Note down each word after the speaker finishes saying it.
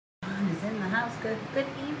house. Good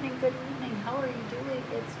evening, good evening. How are you doing?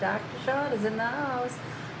 It's Dr. Shawne is in the house.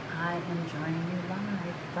 I am joining you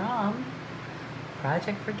live from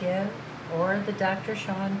Project Forgive or the Dr.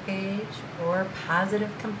 Shawne page or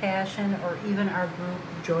Positive Compassion or even our group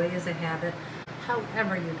Joy is a Habit.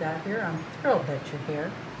 However you got here, I'm thrilled that you're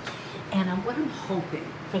here. And what I'm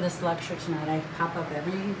hoping for this lecture tonight, I pop up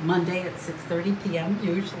every Monday at 6:30 p.m.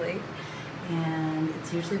 usually. And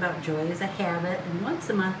it's usually about joy as a habit. And once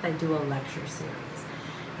a month I do a lecture series.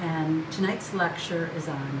 And tonight's lecture is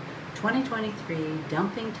on 2023,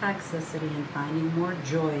 dumping toxicity and finding more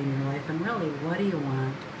joy in your life. And really, what do you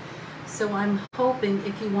want? So I'm hoping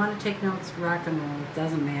if you want to take notes, rock and roll, it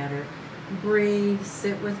doesn't matter. Breathe,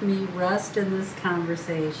 sit with me, rest in this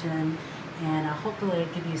conversation. And hopefully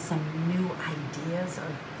it'll give you some new ideas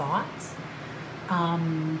or thoughts.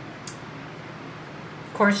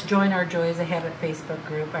 Of course, join our Joy is a Habit Facebook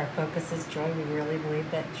group. Our focus is joy. We really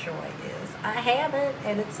believe that joy is a habit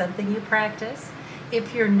and it's something you practice.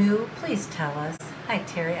 If you're new, please tell us. Hi,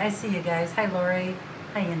 Terry. I see you guys. Hi, Lori.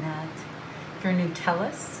 Hi, Annette. If you're new, tell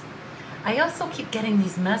us. I also keep getting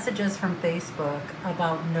these messages from Facebook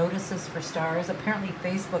about notices for stars. Apparently,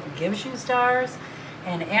 Facebook gives you stars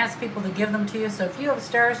and ask people to give them to you. So if you have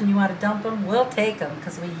stars and you want to dump them, we'll take them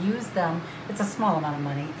because we use them. It's a small amount of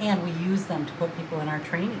money, and we use them to put people in our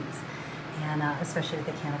trainings, and especially if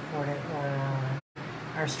they can't afford it or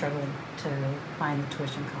are struggling to find the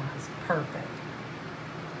tuition cost. Perfect.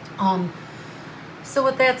 So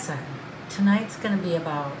with that said, tonight's going to be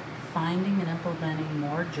about finding and implementing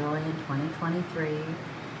more joy in 2023,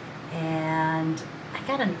 and I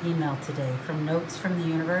got an email today from Notes from the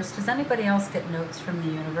Universe. Does anybody else get Notes from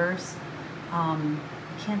the Universe? I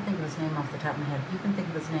can't think of his name off the top of my head. If you can think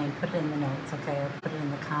of his name, put it in the notes, okay? Or put it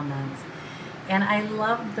in the comments. And I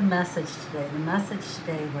loved the message today. The message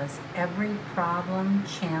today was every problem,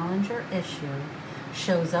 challenge, or issue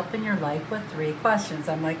shows up in your life with 3 questions.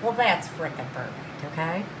 I'm like, well, that's frickin' perfect,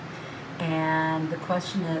 okay? And the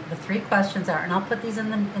 3 questions are, and I'll put these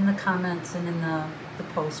in the comments and in the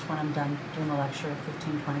post when I'm done doing the lecture,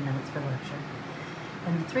 15-20 minutes for lecture.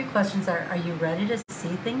 And the 3 questions are you ready to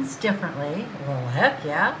see things differently? Well, heck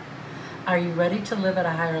yeah. Are you ready to live at a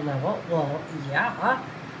higher level? Well, yeah.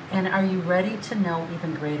 And are you ready to know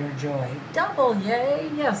even greater joy? Double yay,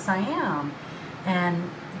 yes I am. And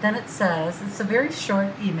then it says, it's a very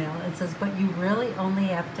short email, it says, but you really only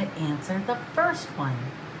have to answer the first one.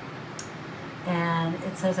 And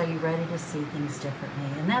it says, are you ready to see things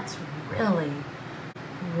differently? And that's really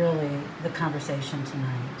the conversation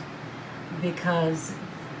tonight, because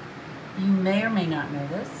you may or may not know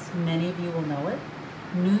this, many of you will know it,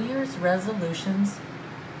 New Year's resolutions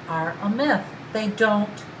are a myth. They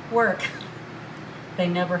don't work. They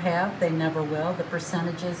never have, they never will. The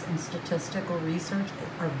percentages in statistical research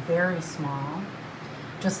are very small.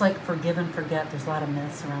 Just like forgive and forget, there's a lot of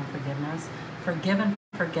myths around forgiveness. Forgive and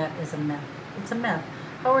forget is a myth. It's a myth.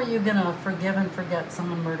 How are you going to forgive and forget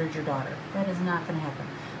someone murdered your daughter? That is not going to happen.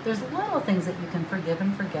 There's little things that you can forgive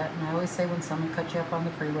and forget, and I always say when someone cuts you up on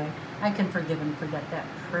the freeway, I can forgive and forget that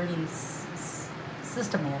pretty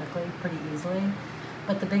systematically, pretty easily.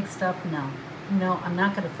 But the big stuff, no. No, I'm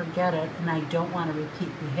not going to forget it, and I don't want to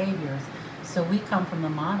repeat behaviors. So we come from the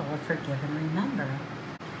model of forgive and remember.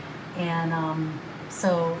 And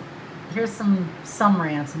so here's some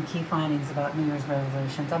summary on some key findings about New Year's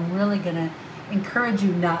resolutions. I'm really going to encourage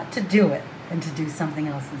you not to do it and to do something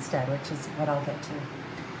else instead, which is what I'll get to.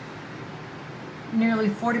 Nearly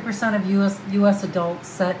 40% of U.S. adults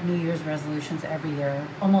set New Year's resolutions every year.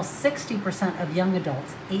 Almost 60% of young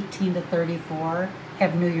adults, 18 to 34,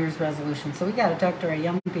 have New Year's resolutions. So we got to talk to our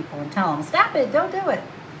young people and tell them, stop it, don't do it.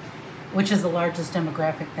 Which is the largest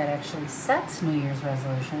demographic that actually sets New Year's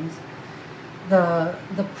resolutions. The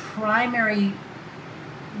primary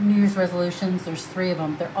New Year's resolutions, there's 3 of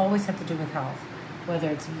them. They always have to do with health. Whether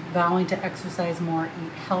it's vowing to exercise more,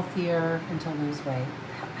 eat healthier, and to lose weight.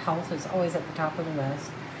 Health is always at the top of the list.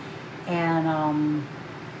 And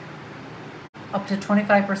up to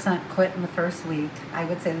 25% quit in the first week. I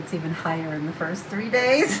would say that's even higher in the first 3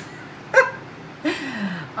 days.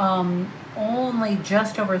 Only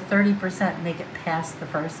just over 30% make it past the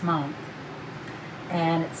first month.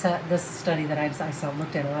 And it's this study that I saw,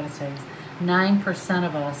 looked at a lot of studies, 9%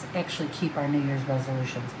 of us actually keep our New Year's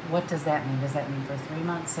resolutions. What does that mean? Does that mean for 3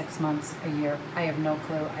 months, 6 months, a year? I have no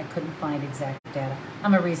clue. I couldn't find exact data.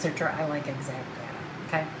 I'm a researcher. I like exact data,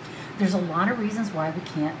 okay? There's a lot of reasons why we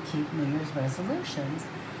can't keep New Year's resolutions,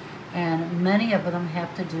 and many of them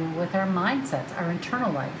have to do with our mindsets, our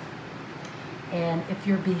internal life. And if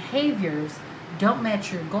your behaviors don't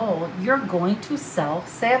match your goal, you're going to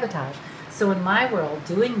self-sabotage. So in my world,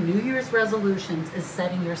 doing New Year's resolutions is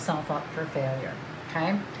setting yourself up for failure,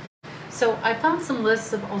 okay? So I found some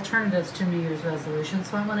lists of alternatives to New Year's resolutions,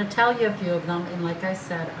 so I want to tell you a few of them, and like I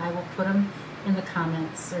said, I will put them in the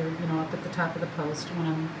comments, or up at the top of the post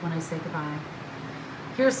when I say goodbye.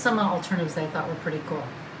 Here's some alternatives I thought were pretty cool.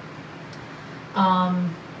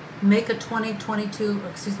 Make a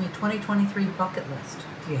 2023 bucket list.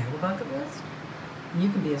 Do you have a bucket list? You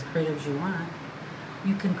can be as creative as you want.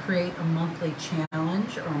 You can create a monthly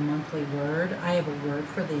challenge or a monthly word. I have a word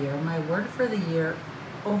for the year. My word for the year,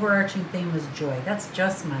 overarching theme is joy. That's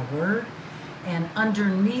just my word. And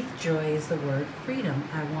underneath joy is the word freedom.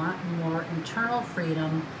 I want more internal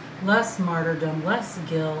freedom, less martyrdom, less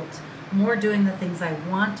guilt, more doing the things I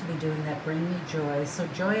want to be doing that bring me joy. So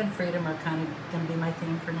joy and freedom are kind of going to be my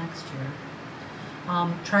theme for next year.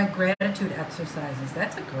 Try gratitude exercises.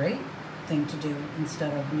 That's a great thing to do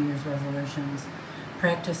instead of New Year's resolutions.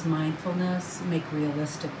 Practice mindfulness, make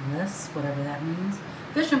realistic lists, whatever that means.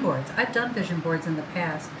 Vision boards. I've done vision boards in the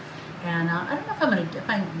past, and I don't know if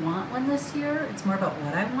I want one this year. It's more about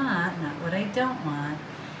what I want, not what I don't want.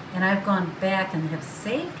 And I've gone back and have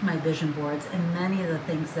saved my vision boards, and many of the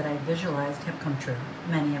things that I visualized have come true,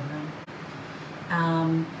 many of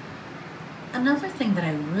them. Another thing that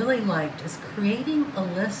I really liked is creating a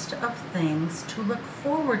list of things to look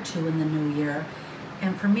forward to in the new year.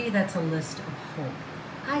 And for me, that's a list of hope.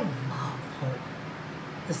 I love hope.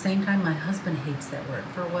 At the same time, my husband hates that word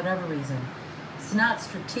for whatever reason. It's not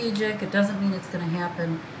strategic. It doesn't mean it's going to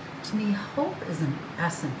happen. To me, hope is an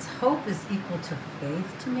essence. Hope is equal to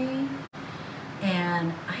faith to me.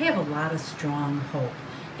 And I have a lot of strong hope.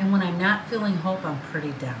 And when I'm not feeling hope, I'm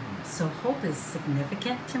pretty down. So hope is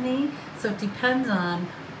significant to me. So it depends on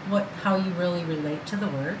how you really relate to the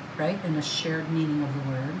word, right? And the shared meaning of the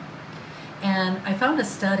word. And I found a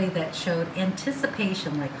study that showed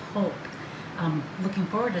anticipation, like hope, looking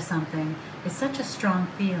forward to something, is such a strong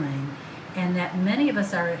feeling, and that many of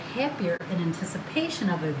us are happier in anticipation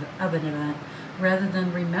of an event rather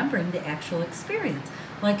than remembering the actual experience.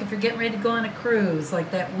 Like if you're getting ready to go on a cruise, like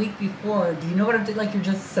that week before, do you know what I'm doing? Like you're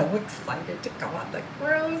just so excited to go on the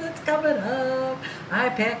cruise, it's coming up. I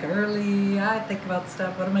pack early, I think about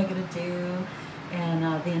stuff, what am I gonna do? And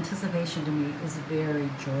the anticipation to me is very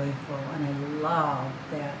joyful, and I love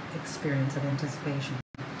that experience of anticipation.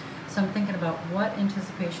 So I'm thinking about what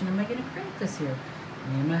anticipation am I going to create this year?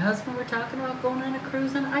 Me and my husband were talking about going on a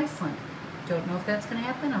cruise in Iceland. Don't know if that's going to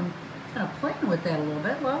happen. I'm kind of playing with that a little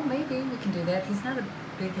bit. Well, maybe we can do that. He's not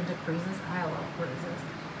big into cruises. I love cruises.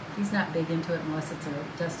 He's not big into it unless it's a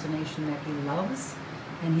destination that he loves,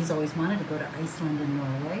 and he's always wanted to go to Iceland and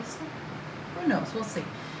Norway. So who knows? We'll see.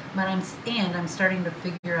 But I'm starting to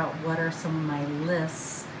figure out what are some of my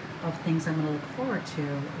lists of things I'm going to look forward to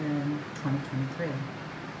in 2023.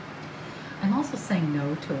 I'm also saying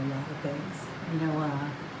no to a lot of things.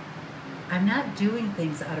 I'm not doing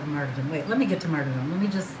things out of martyrdom. Wait, let me get to martyrdom. Let me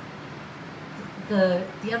just, the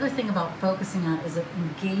other thing about focusing on is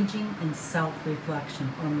engaging in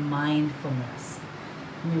self-reflection or mindfulness.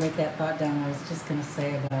 Let me write that thought down. I was just going to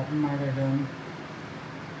say about martyrdom.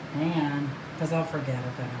 And because I'll forget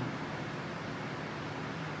if I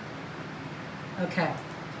don't. Okay,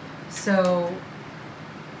 so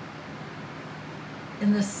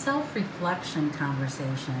in the self-reflection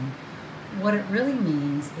conversation, what it really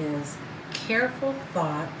means is careful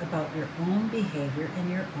thought about your own behavior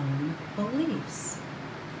and your own beliefs.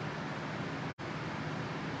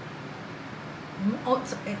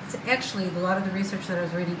 It's actually a lot of the research that I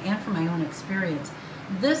was reading, and from my own experience,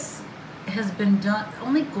 this has been done.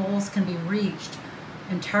 Only goals can be reached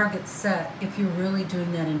and targets set if you're really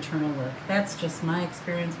doing that internal work. That's just my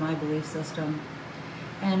experience, my belief system.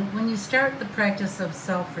 And when you start the practice of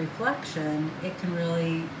self-reflection, it can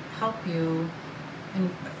really help you.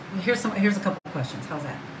 And here's a couple of questions. How's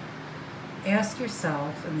that? Ask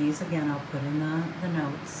yourself, and these again I'll put in the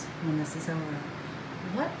notes when this is over.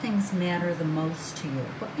 What things matter the most to you?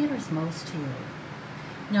 What matters most to you?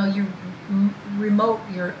 Now, your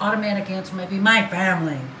automatic answer might be my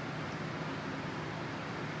family.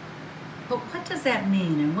 But what does that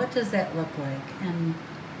mean, and what does that look like? And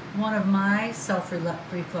one of my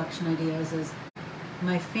self-reflection ideas is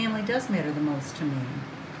my family does matter the most to me.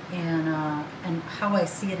 And how I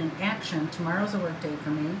see it in action. Tomorrow's a work day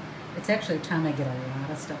for me. It's actually a time I get a lot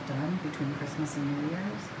of stuff done between Christmas and New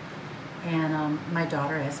Year's. And my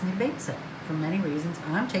daughter asked me to babysit for many reasons.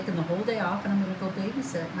 I'm taking the whole day off, and I'm going to go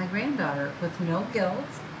babysit my granddaughter with no guilt,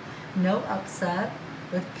 no upset,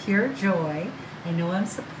 with pure joy. I know I'm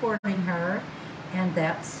supporting her, and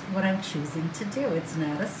that's what I'm choosing to do. It's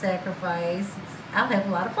not a sacrifice. I'll have a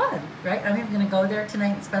lot of fun, right? I'm even going to go there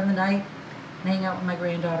tonight and spend the night and hang out with my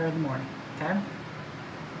granddaughter in the morning, okay?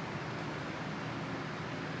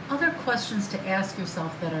 Other questions to ask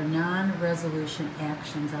yourself that are non-resolution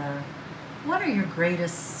actions are, what are your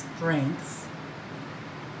greatest strengths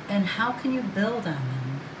and how can you build on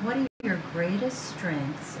them? What are your greatest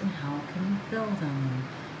strengths and how can you build on them?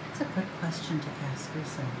 That's a good question to ask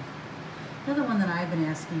yourself. Another one that I've been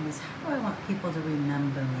asking is, how do I want people to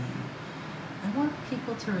remember me? I want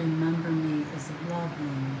people to remember me as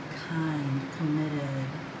loving, kind, committed,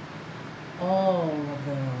 all of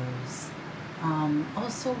those.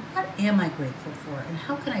 Also, what am I grateful for and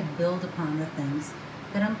how can I build upon the things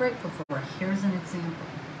that I'm grateful for? Here's an example.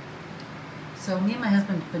 So me and my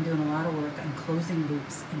husband have been doing a lot of work on closing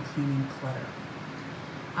loops and cleaning clutter.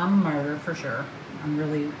 I'm a martyr for sure. I'm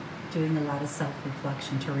really doing a lot of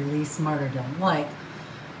self-reflection to release martyrdom. I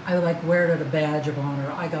wear it as a badge of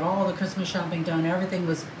honor. I got all the Christmas shopping done. Everything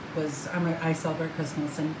was I celebrate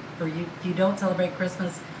Christmas. And for you, if you don't celebrate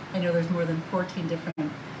Christmas, I know there's more than 14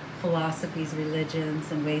 different philosophies,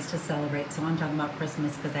 religions, and ways to celebrate. So I'm talking about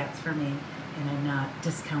Christmas because that's for me. And I'm not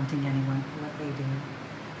discounting anyone for what they do.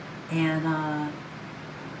 And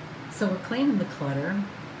so we're cleaning the clutter.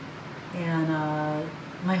 And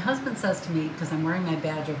my husband says to me, because I'm wearing my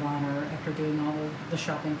badge of honor after doing all the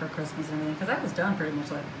shopping for Christmas and everything, because I was done pretty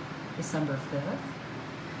much like December 5th.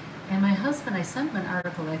 And my husband, I sent him an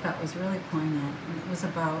article I thought was really poignant, and it was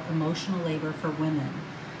about emotional labor for women.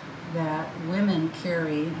 That women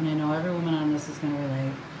carry, and I know every woman on this is going to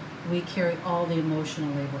relate, we carry all the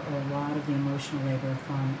emotional labor, or a lot of the emotional labor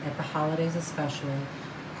from, at the holidays especially,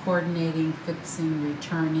 coordinating, fixing,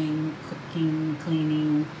 returning, cooking,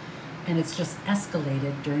 cleaning, and it's just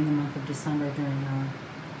escalated during the month of December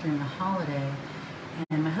during the holiday.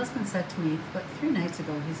 And my husband said to me, but 3 nights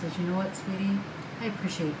ago, he says, you know what, sweetie, I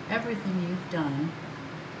appreciate everything you've done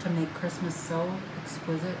to make Christmas so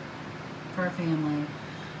exquisite for our family.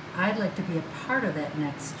 I'd like to be a part of that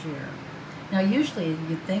next year. Now, usually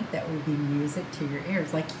you'd think that would be music to your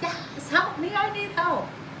ears, like, yes, help me, I need help.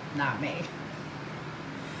 Not me.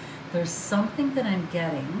 There's something that I'm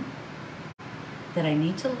getting that I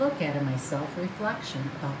need to look at in my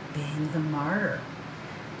self-reflection about being the martyr.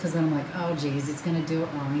 Because then I'm like, oh geez, he's going to do it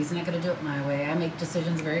wrong. He's not going to do it my way. I make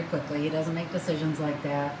decisions very quickly. He doesn't make decisions like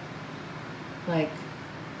that. Like,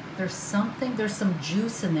 there's some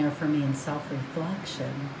juice in there for me in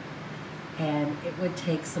self-reflection. And it would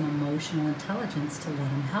take some emotional intelligence to let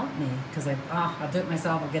him help me. Because I'll do it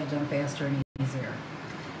myself, I'll get it done faster and easier.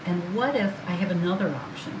 And what if I have another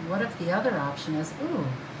option? What if the other option is, ooh,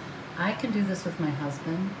 I can do this with my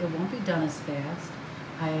husband. It won't be done as fast.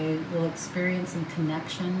 I will experience some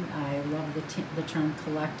connection. I love the term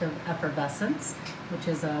collective effervescence, which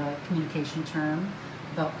is a communication term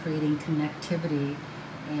about creating connectivity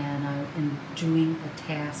and doing a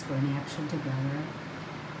task or an action together.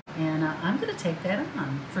 And I'm going to take that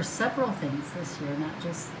on for several things this year, not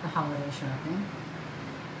just the holiday shopping.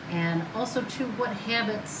 And also, too, what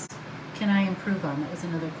habits can I improve on? That was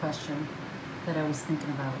another question that I was thinking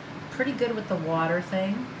about. Pretty good with the water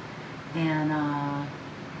thing, and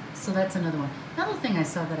so that's another one. Another thing I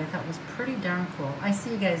saw that I thought was pretty darn cool, I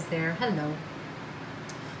see you guys there, hello,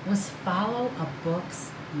 was follow a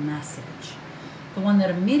book's message. The one that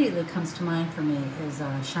immediately comes to mind for me is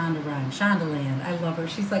Shonda Rhimes, Shondaland. I love her.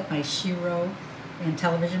 She's like my shero in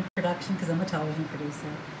television production because I'm a television producer.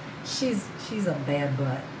 She's a bad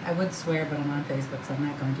butt. I would swear, but I'm on Facebook, so I'm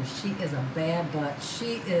not going to. She is a bad butt.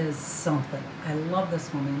 She is something. I love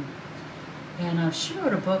this woman. And she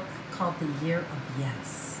wrote a book called The Year of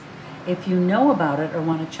Yes. If you know about it or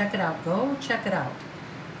want to check it out, go check it out.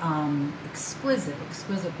 Exquisite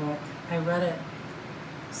book. I read it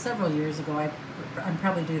several years ago. I'm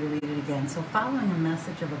probably due to read it again. So following a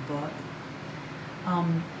message of a book.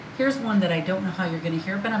 Here's one that I don't know how you're going to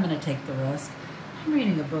hear, but I'm going to take the risk. I'm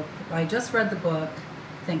reading a book. I just read the book.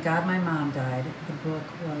 Thank God my mom died. The book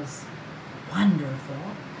was wonderful.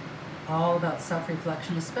 All about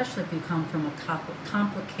self-reflection, especially if you come from a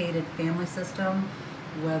complicated family system,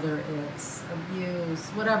 whether it's abuse,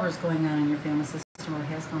 whatever's going on in your family system or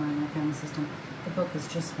has gone on in your family system. The book is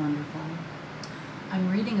just wonderful.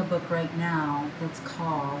 I'm reading a book right now that's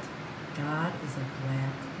called God is a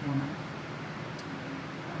Black Woman.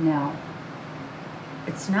 Now,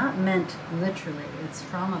 it's not meant literally. It's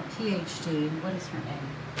from a PhD. What is her name?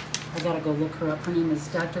 I gotta go look her up. Her name is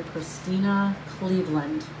Dr. Christina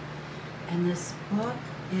Cleveland. And this book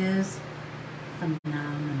is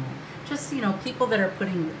phenomenal. Just, people that are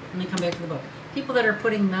putting, let me come back to the book. People that are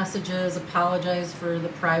putting messages, apologize for the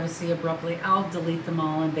privacy abruptly. I'll delete them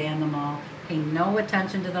all and ban them all. Pay no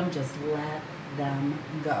attention to them. Just let them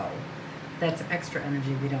go. That's extra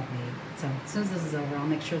energy we don't need. So as soon as this is over, I'll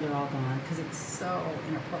make sure they're all gone because it's so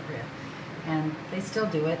inappropriate. And they still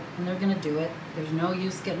do it, and they're going to do it. There's no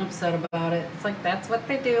use getting upset about it. It's like, that's what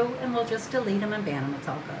they do, and we'll just delete them and ban them. It's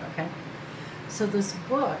all good, okay? So this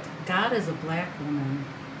book, God is a Black Woman,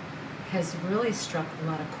 has really struck a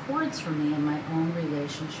lot of chords for me in my own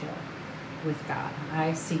relationship with God.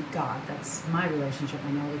 I seek God. That's my relationship.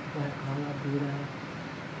 I know that people have Allah, Buddha.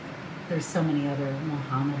 There's so many other.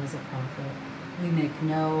 Muhammad is a prophet. We make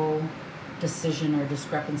no decision or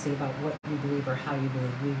discrepancy about what you believe or how you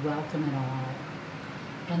believe. We welcome it all.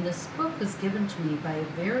 And this book was given to me by a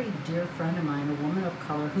very dear friend of mine, a woman of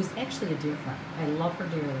color, who's actually a dear friend. I love her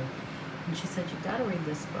dearly. And she said, you've got to read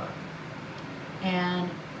this book. And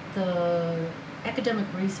the academic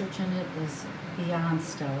research in it is beyond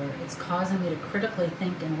stellar. It's causing me to critically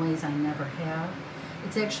think in ways I never have.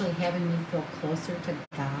 It's actually having me feel closer to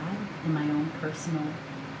God in my own personal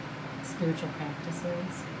spiritual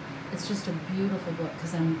practices. It's just a beautiful book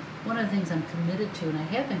because one of the things I'm committed to, and I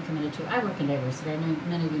have been committed to, I work in diversity. I know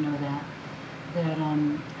many of you know that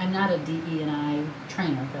I'm not a DE&I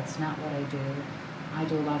trainer. That's not what I do. I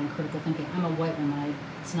do a lot in critical thinking. I'm a white woman.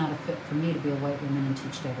 It's not a fit for me to be a white woman and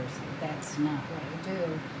teach diversity. That's not what I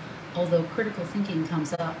do. Although critical thinking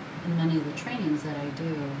comes up in many of the trainings that I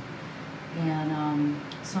do. And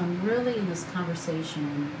so I'm really in this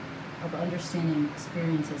conversation of understanding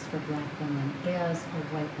experiences for Black women as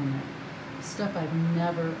a white woman. Stuff I've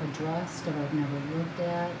never addressed, stuff I've never looked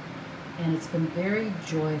at, and it's been very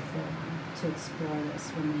joyful to explore this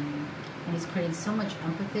for me. And it's created so much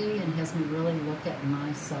empathy and has me really look at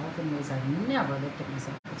myself in ways I've never looked at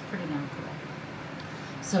myself. It's pretty darn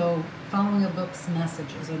cool. So following a book's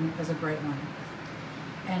message is a great one.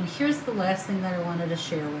 And here's the last thing that I wanted to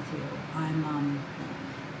share with you.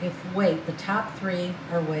 The top three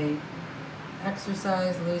are weight,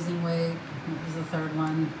 exercise, losing weight. What was the third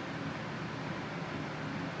one?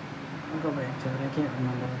 I'll go back to it. I can't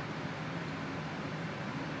remember.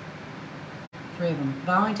 Three of them.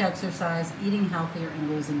 Vowing to exercise, eating healthier, and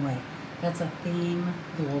losing weight. That's a theme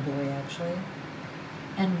globally, actually.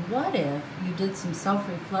 And what if you did some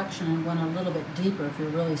self-reflection and went a little bit deeper if you're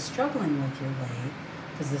really struggling with your weight,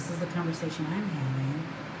 because this is the conversation I'm having,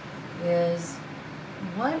 is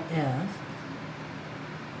what if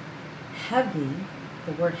heavy,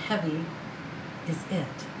 the word heavy, is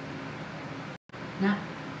it? Not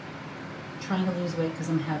trying to lose weight because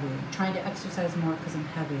I'm heavy, trying to exercise more because I'm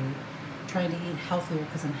heavy, trying to eat healthier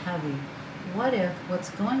because I'm heavy. What if what's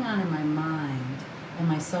going on in my mind and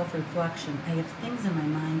my self-reflection, I have things in my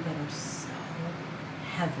mind that are so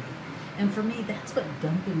heavy. And for me, that's what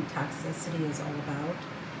dumping toxicity is all about.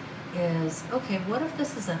 Is, okay, what if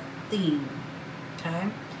this is a theme, okay?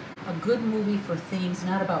 A good movie for themes,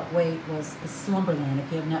 not about weight, was Slumberland.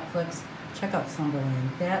 If you have Netflix, check out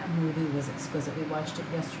Slumberland. That movie was exquisite. We watched it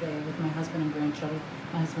yesterday with my husband and grandchildren.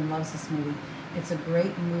 My husband loves this movie. It's a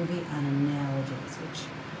great movie on analogies, which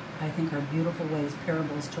I think are beautiful ways,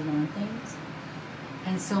 parables, to learn things.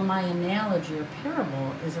 And so my analogy or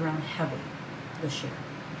parable is around heavy this year.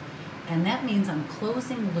 And that means I'm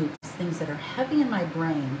closing loops, things that are heavy in my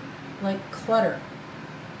brain, like clutter.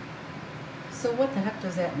 So what the heck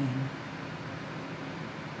does that mean?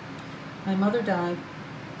 My mother died,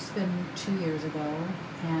 it's been 2 years ago,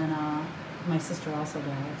 and my sister also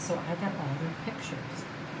died, so I got all their pictures.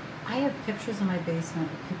 I have pictures in my basement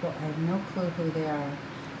of people, I have no clue who they are.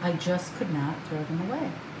 I just could not throw them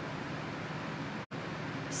away.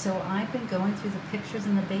 So I've been going through the pictures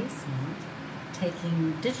in the basement,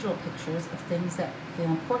 taking digital pictures of things that feel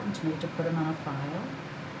important to me to put them on a file,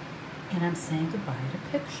 and I'm saying goodbye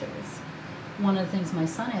to pictures. One of the things my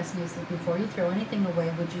son asked me is that before you throw anything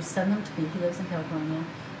away, would you send them to me? He lives in California,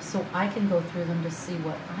 so I can go through them to see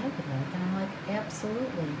what I would like. And I'm like,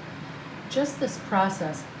 absolutely. Just this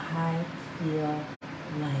process, I feel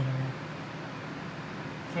lighter.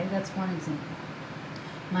 Okay, that's one example.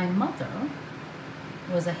 My mother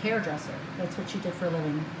was a hairdresser. That's what she did for a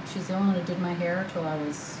living. She's the only one who did my hair until I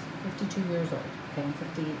was 52 years old. Okay, I'm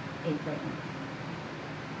 58 right now.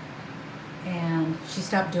 And she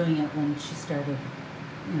stopped doing it when she started,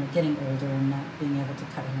 getting older and not being able to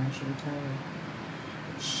cut hair, and she retired.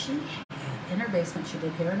 She had, in her basement, she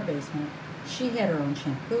did hair in her basement. She had her own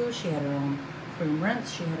shampoo, she had her own cream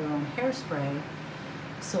rinse, she had her own hairspray.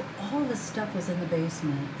 So all this stuff was in the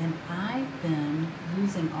basement, and I've been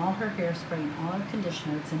using all her hairspray and all her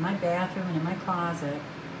conditioner. It's in my bathroom and in my closet,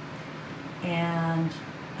 and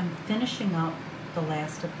I'm finishing up the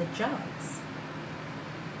last of the jugs.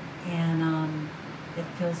 And it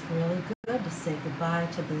feels really good to say goodbye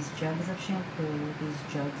to these jugs of shampoo,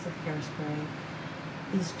 these jugs of hairspray,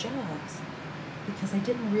 these jugs because I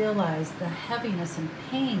didn't realize the heaviness and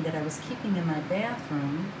pain that I was keeping in my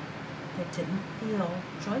bathroom that didn't feel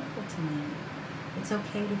joyful to me. It's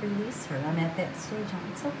okay to release her. I'm at that stage now.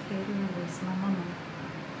 It's okay to release my mama.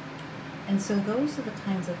 And so those are the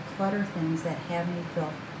kinds of clutter things that have me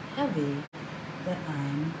feel heavy that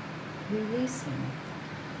I'm releasing.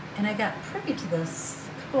 And I got privy to this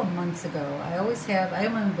a couple of months ago. I am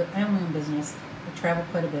in business. I travel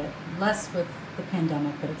quite a bit, less with the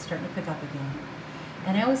pandemic, but it's starting to pick up again.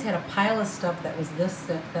 And I always had a pile of stuff that was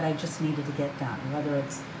that I just needed to get done, whether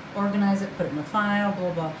it's organize it, put it in a file,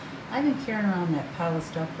 blah, blah. I've been carrying around that pile of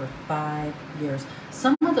stuff for 5 years.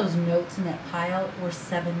 Some of those notes in that pile were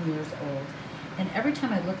 7 years old. And every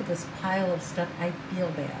time I look at this pile of stuff, I feel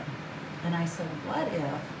bad. And I said, what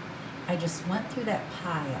if I just went through that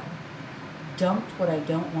pile, dumped what I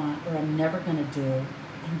don't want or I'm never going to do,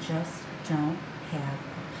 and just don't have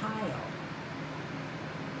a pile?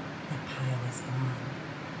 That pile is gone.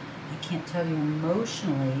 I can't tell you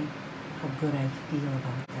emotionally how good I feel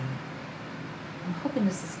about that. I'm hoping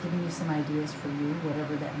this is giving you some ideas for you,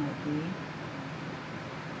 whatever that might be.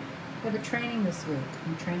 I have a training this week.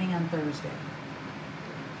 I'm training on Thursday.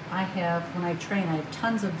 When I train, I have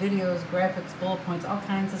tons of videos, graphics, bullet points, all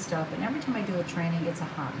kinds of stuff. And every time I do a training, it's a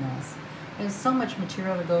hot mess. There's so much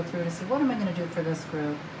material to go through to see, what am I going to do for this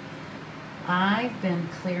group? I've been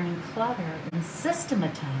clearing clutter and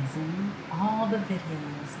systematizing all the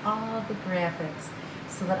videos, all the graphics,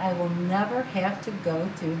 so that I will never have to go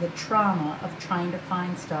through the trauma of trying to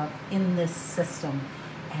find stuff in this system.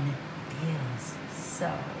 And it feels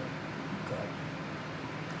so good.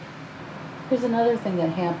 Here's another thing that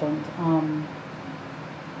happened.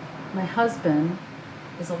 My husband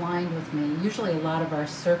is aligned with me. Usually a lot of our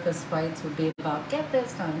surface fights would be about, get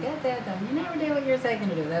this done, get that done. You never do what you're saying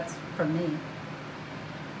to do. That's from me.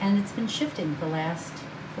 And it's been shifting the last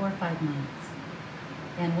 4 or 5 months.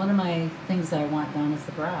 And one of my things that I want done is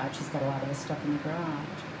the garage. He's got a lot of his stuff in the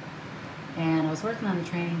garage. And I was working on the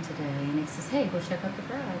training today, and he says, hey, go check out the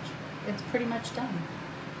garage. It's pretty much done.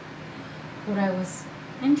 What I was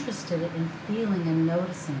interested in feeling and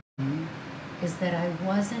noticing is that I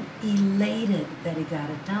wasn't elated that he got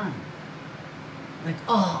it done. Like,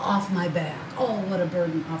 oh, off my back. Oh, what a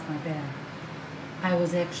burden off my back. I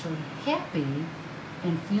was actually happy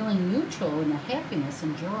and feeling neutral in the happiness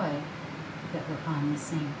and joy that we're on the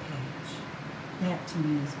same page. That to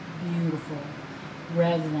me is beautiful,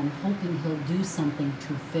 rather than hoping he'll do something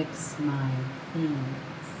to fix my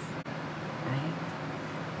feelings, right?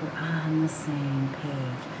 We're on the same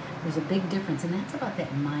page. There's a big difference, and that's about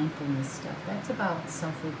that mindfulness stuff. That's about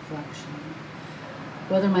self-reflection.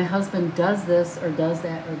 Whether my husband does this or does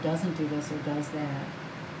that or doesn't do this or does that,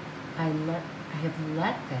 I have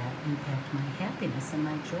let that impact my happiness and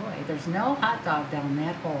my joy. There's no hot dog down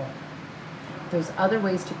that hole. There's other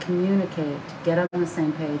ways to communicate, to get on the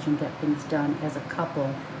same page and get things done as a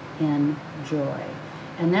couple in joy.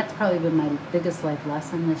 And that's probably been my biggest life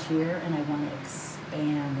lesson this year, and I want to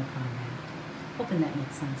expand upon that. Hoping that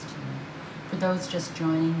makes sense to you. For those just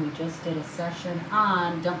joining, we just did a session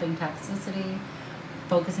on dumping toxicity,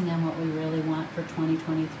 focusing on what we really want for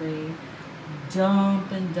 2023.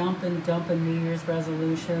 Dumping New Year's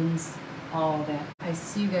resolutions, all that. I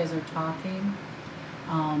see you guys are talking.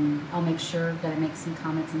 I'll make sure that I make some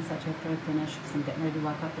comments and such after I finish, because I'm getting ready to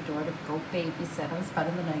walk out the door to go babysit. I was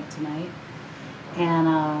spending the night tonight.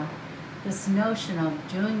 And this notion of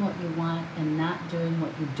doing what you want and not doing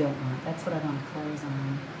what you don't want, that's what I want to close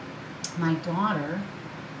on. My daughter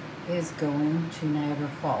is going to Niagara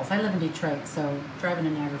Falls. I live in Detroit, so driving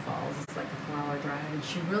to Niagara Falls is like a 4-hour drive, and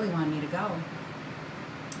she really wanted me to go.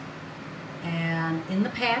 And in the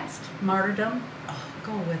past, martyrdom, oh,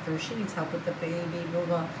 go with her, she needs help with the baby, blah,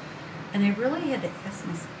 blah. And I really had to ask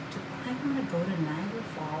myself, do I want to go to Niagara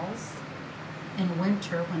Falls in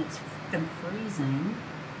winter when it's freaking freezing,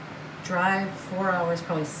 drive 4 hours,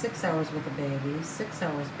 probably 6 hours with the baby, 6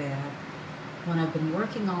 hours back, when I've been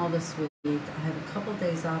working all this week? I have a couple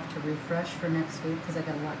days off to refresh for next week because I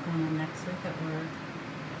got a lot going on next week at work.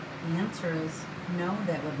 The answer is no,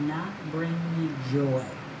 that would not bring me joy.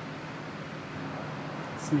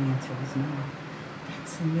 So my answer is no.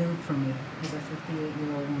 That's new for me as a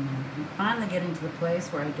 58-year-old woman. I'm finally getting to the place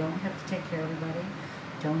where I don't have to take care of everybody,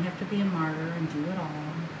 don't have to be a martyr and do it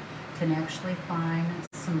all, can actually find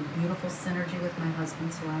some beautiful synergy with my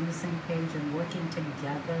husband so we're on the same page and working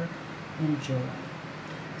together in joy.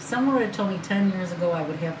 If someone would have told me 10 years ago I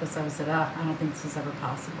would have this, I would have said, I don't think this is ever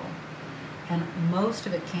possible. And most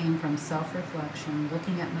of it came from self-reflection,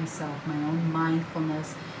 looking at myself, my own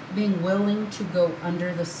mindfulness, being willing to go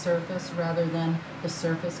under the surface rather than the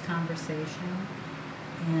surface conversation.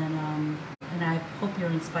 And And I hope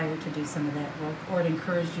you're inspired to do some of that work, or it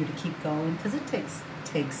encouraged you to keep going, because it takes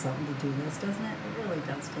something to do this, doesn't it? It really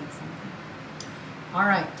does take something. All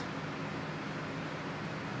right.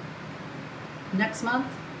 Next month,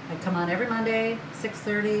 I come on every Monday,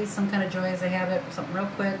 6:30, some kind of joy as a habit, something real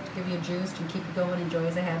quick to give you a juice and keep you going, and joy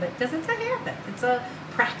as a habit, because it's a habit. It's a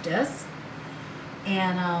practice.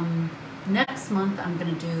 And next month, I'm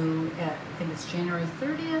going to do, I think it's January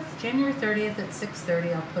 30th at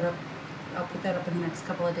 6:30. I'll put that up in the next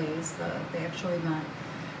couple of days, the actual event.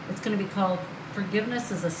 It's going to be called Forgiveness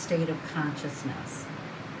is a State of Consciousness.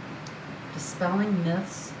 Dispelling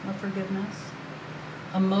myths of forgiveness.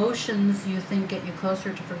 Emotions you think get you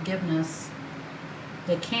closer to forgiveness,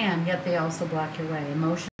 they can, yet they also block your way.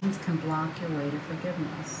 Emotions can block your way to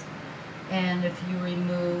forgiveness. And if you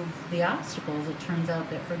remove the obstacles, it turns out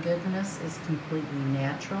that forgiveness is completely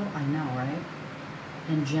natural, I know, right?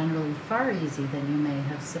 And generally far easier than you may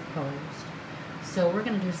have supposed. So we're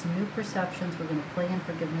going to do some new perceptions. We're going to play in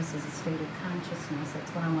forgiveness as a state of consciousness.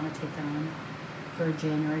 That's what I want to take on for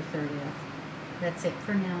January 30th. That's it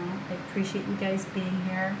for now. I appreciate you guys being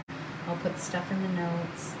here. I'll put stuff in the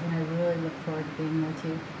notes, and I really look forward to being with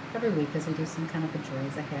you every week as we do some kind of a joy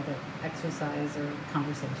as a habit exercise or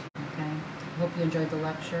conversation, okay? Hope you enjoyed the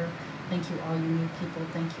lecture. Thank you, all you new people.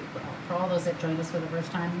 Thank you for all those that joined us for the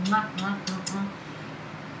first time. Mwah, mwah, mwah, mwah.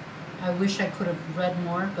 I wish I could have read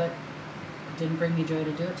more, but it didn't bring me joy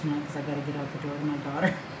to do it tonight because I got to get out the door with my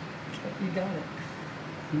daughter. You got it.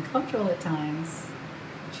 Uncomfortable at times.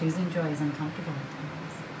 Choosing joy is uncomfortable at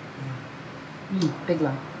times. Yeah. Big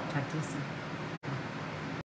love. Talk to you soon.